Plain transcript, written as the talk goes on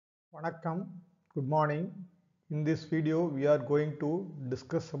Vanakkam, good morning. In this video, we are going to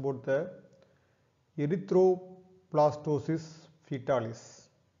discuss about the erythroblastosis foetalis.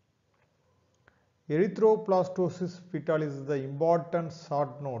 Erythroblastosis foetalis is the important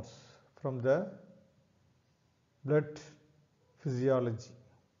short notes from the blood physiology.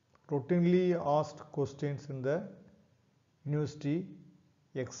 Routinely asked questions in the university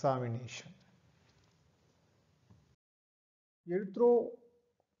examination.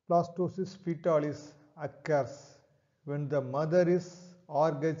 Erythroblastosis foetalis occurs when the mother is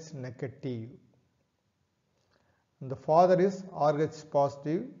Rh negative and the father is Rh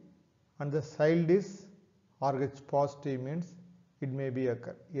positive and the child is Rh positive, means it may be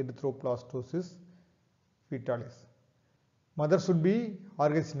occur erythroblastosis foetalis. Mother should be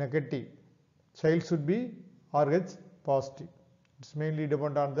Rh negative, child should be Rh positive. It's mainly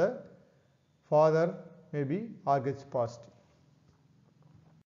depend on the father may be Rh positive.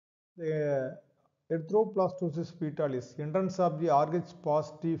 The erythroblastosis foetalis, entrance of the Rh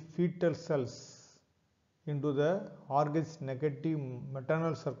positive fetal cells into the Rh negative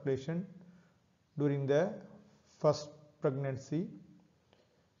maternal circulation during the first pregnancy.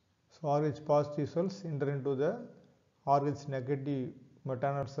 So Rh positive cells enter into the Rh negative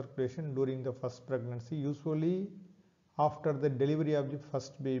maternal circulation during the first pregnancy, usually after the delivery of the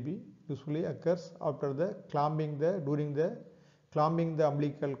first baby, usually occurs after the clamping the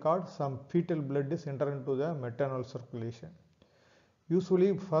umbilical cord. Some fetal blood is enter into the maternal circulation.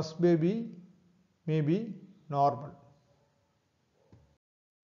 Usually first baby may be normal.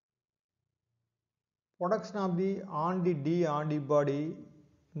 Production of the anti-D antibody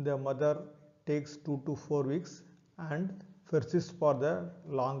in the mother takes 2 to 4 weeks and persists for the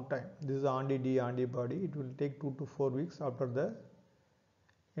long time. This is anti-D antibody. It will take 2 to 4 weeks after the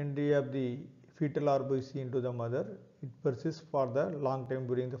entry of the fetal RBC into the mother. It persists for the long time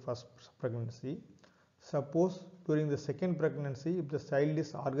during the first pregnancy. Suppose during the second pregnancy, if the child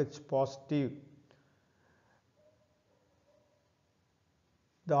is Rh positive,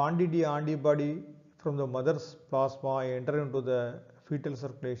 the anti-D antibody from the mother's plasma enter into the fetal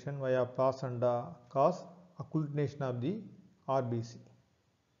circulation via placenta, cause occultation of the RBC.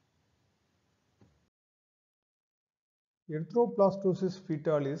 Erythroblastosis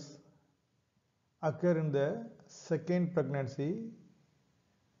foetalis occur in the second pregnancy.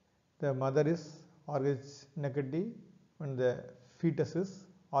 The mother is Rh negative and the fetus is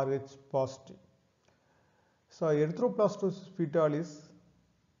Rh positive. So erythroblastosis foetalis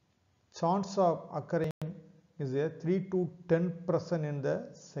chance of occurring is a 3 to 10% in the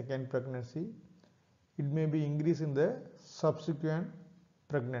second pregnancy. It may be increased in the subsequent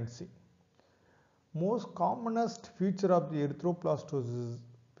pregnancy. Most commonest feature of the erythroblastosis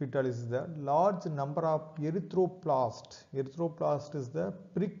foetalis is the large number of erythroblast. Erythroblast is the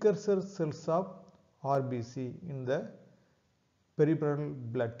precursor cells of RBC in the peripheral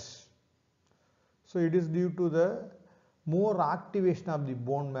blood. So it is due to the more activation of the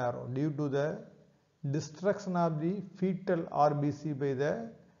bone marrow, due to the destruction of the fetal RBC by the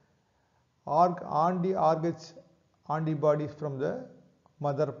anti-Rh antibodies from the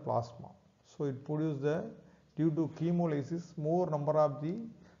mother plasma. So it produces due to chemolysis, more number of the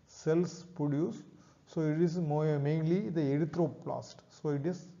cells produced. So it is mainly the erythroblast. So it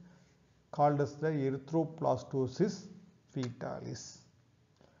is called as the erythroblastosis foetalis.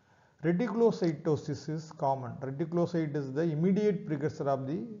 Reticulocytosis is common. Reticulocyte is the immediate precursor of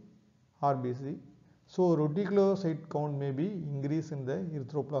the RBC. So reticulocyte count may be increased in the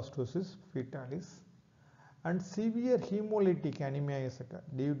erythroblastosis foetalis. And severe hemolytic anemia is occurred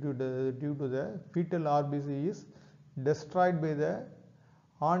due to the fetal RBC is destroyed by the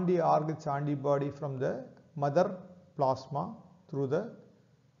anti-Rh antibody from the mother plasma through the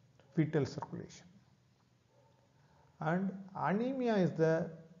fetal circulation. And anemia is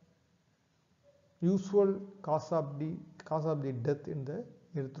the usual cause of the death in the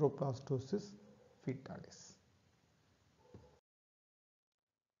erythroblastosis foetalis.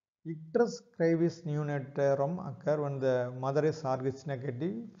 Icterus gravis neonatorum occur when the mother is Rh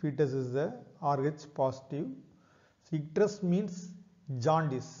negative, fetus is the Rh positive. So icterus means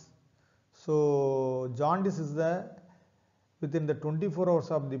jaundice. So jaundice is within the 24 hours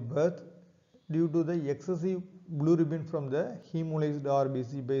of the birth due to the excessive bilirubin from the hemolyzed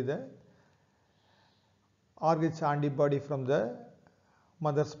RBC by the Rh antibody from the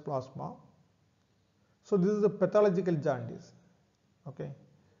mother's plasma. So this is the pathological jaundice. Okay.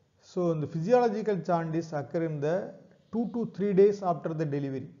 So the physiological jaundice occur in the 2 to 3 days after the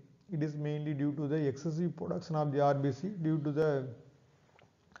delivery. It is mainly due to the excessive production of the RBC due to the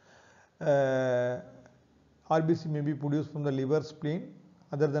RBC may be produced from the liver, spleen,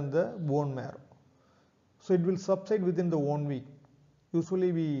 other than the bone marrow. So it will subside within the 1 week.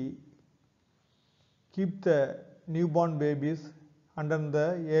 Usually we keep the newborn babies under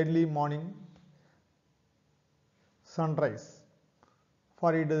the early morning sunrise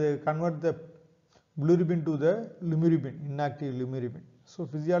for it to convert the bilirubin to the lumirubin, inactive lumirubin. So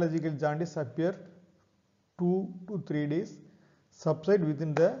physiological jaundice appear 2 to 3 days, subside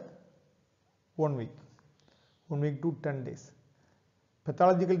within the 1 week, 1 week to 10 days.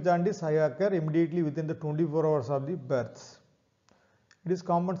 Pathological jaundice occur immediately within the 24 hours of the birth. It is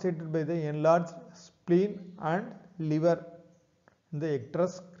compensated by the enlarged spleen and liver in the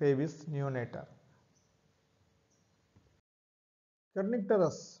icterus gravis neonatal.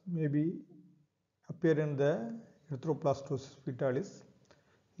 Kernicterus may be appear in the erythroblastosis foetalis.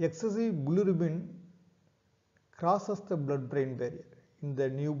 Excessive bilirubin crosses the blood-brain barrier in the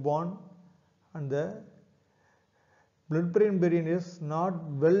newborn, and the blood-brain barrier is not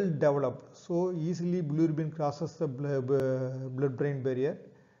well developed, so easily bilirubin crosses the blood-brain barrier,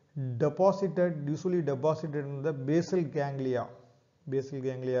 usually deposited in the basal ganglia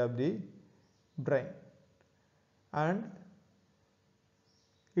of the brain, and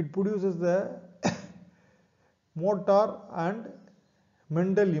it produces the motor and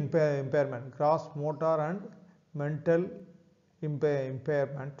mental impairment. Gross motor and mental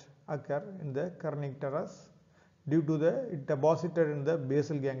impairment occur in the kernicterus due to it deposited in the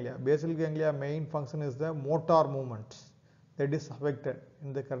basal ganglia. Basal ganglia main function is the motor movement that is affected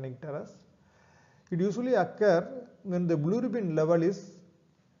in the kernicterus. It usually occur when the bilirubin level is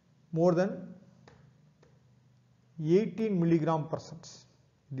more than 18 milligram percent.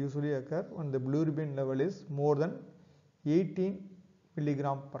 It usually occur when the bilirubin level is more than 18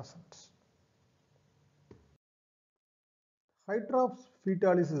 milligram percent. Hydrops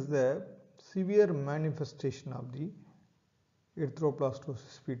foetalis is the severe manifestation of the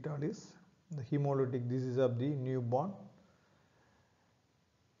erythroblastosis foetalis, the hemolytic disease of the newborn.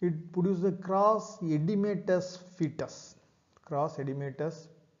 It produces a cross edematous fetus.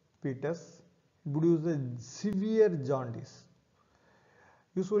 It produces a severe jaundice.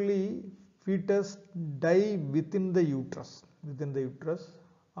 Usually fetus die within the uterus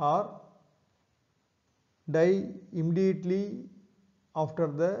or die immediately after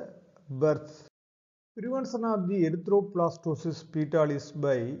the birth. Prevention of the erythroblastosis foetalis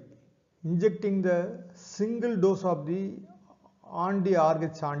by injecting the single dose of the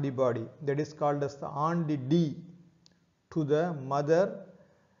anti-RH antibody, that is called as the anti-D, to the mother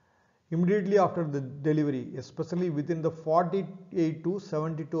immediately after the delivery, especially within the 48 to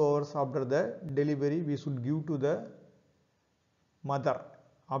 72 hours after the delivery. We should give to the mother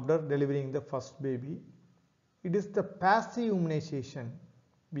after delivering the first baby. It is the passive immunization.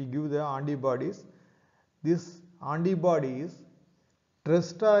 We give the antibodies. These antibodies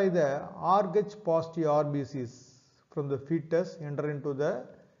destroy the RH positive RBCs from the fetus, enter into the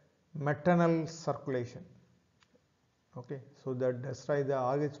maternal circulation. Okay, so that destroy the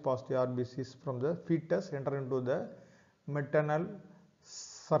RH positive RBCs from the fetus, enter into the maternal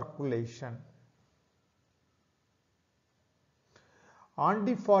circulation.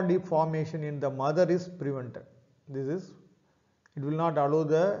 Antibody formation in the mother is prevented. It will not allow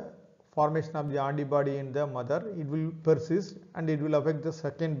the formation of the antibody in the mother. It will persist and it will affect the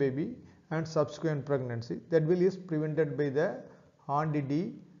second baby and subsequent pregnancy. That is prevented by the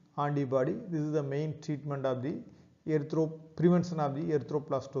anti-D antibody. This is the main treatment of the prevention of the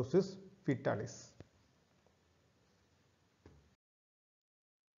erythroblastosis foetalis.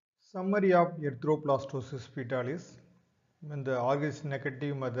 Summary of erythroblastosis foetalis. When the RH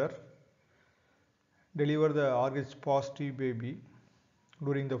negative mother deliver the RH positive baby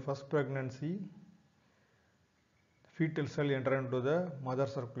during the first pregnancy, fetal cell enter into the mother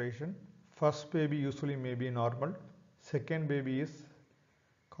circulation. First baby usually may be normal. Second baby is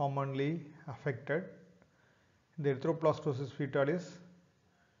commonly affected. In the erythroblastosis foetalis,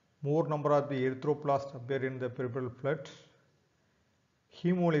 more number of the erythroplasts appear in the peripheral fluid.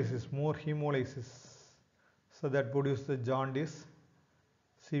 More hemolysis, so that produces the jaundice,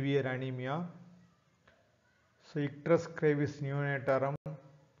 severe anemia. So icterus gravis neonatorum,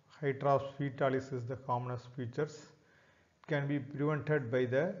 hydrops foetalis is the commonest features. It can be prevented by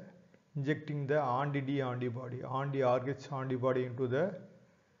the injecting the anti-D antibody, anti-RH antibody into the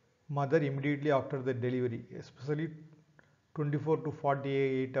mother immediately after the delivery, especially 24 to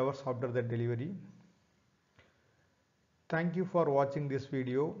 48 hours after the delivery. Thank you for watching this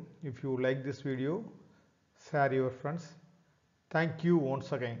video. If you like this video, share your friends. Thank you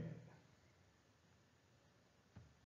once again.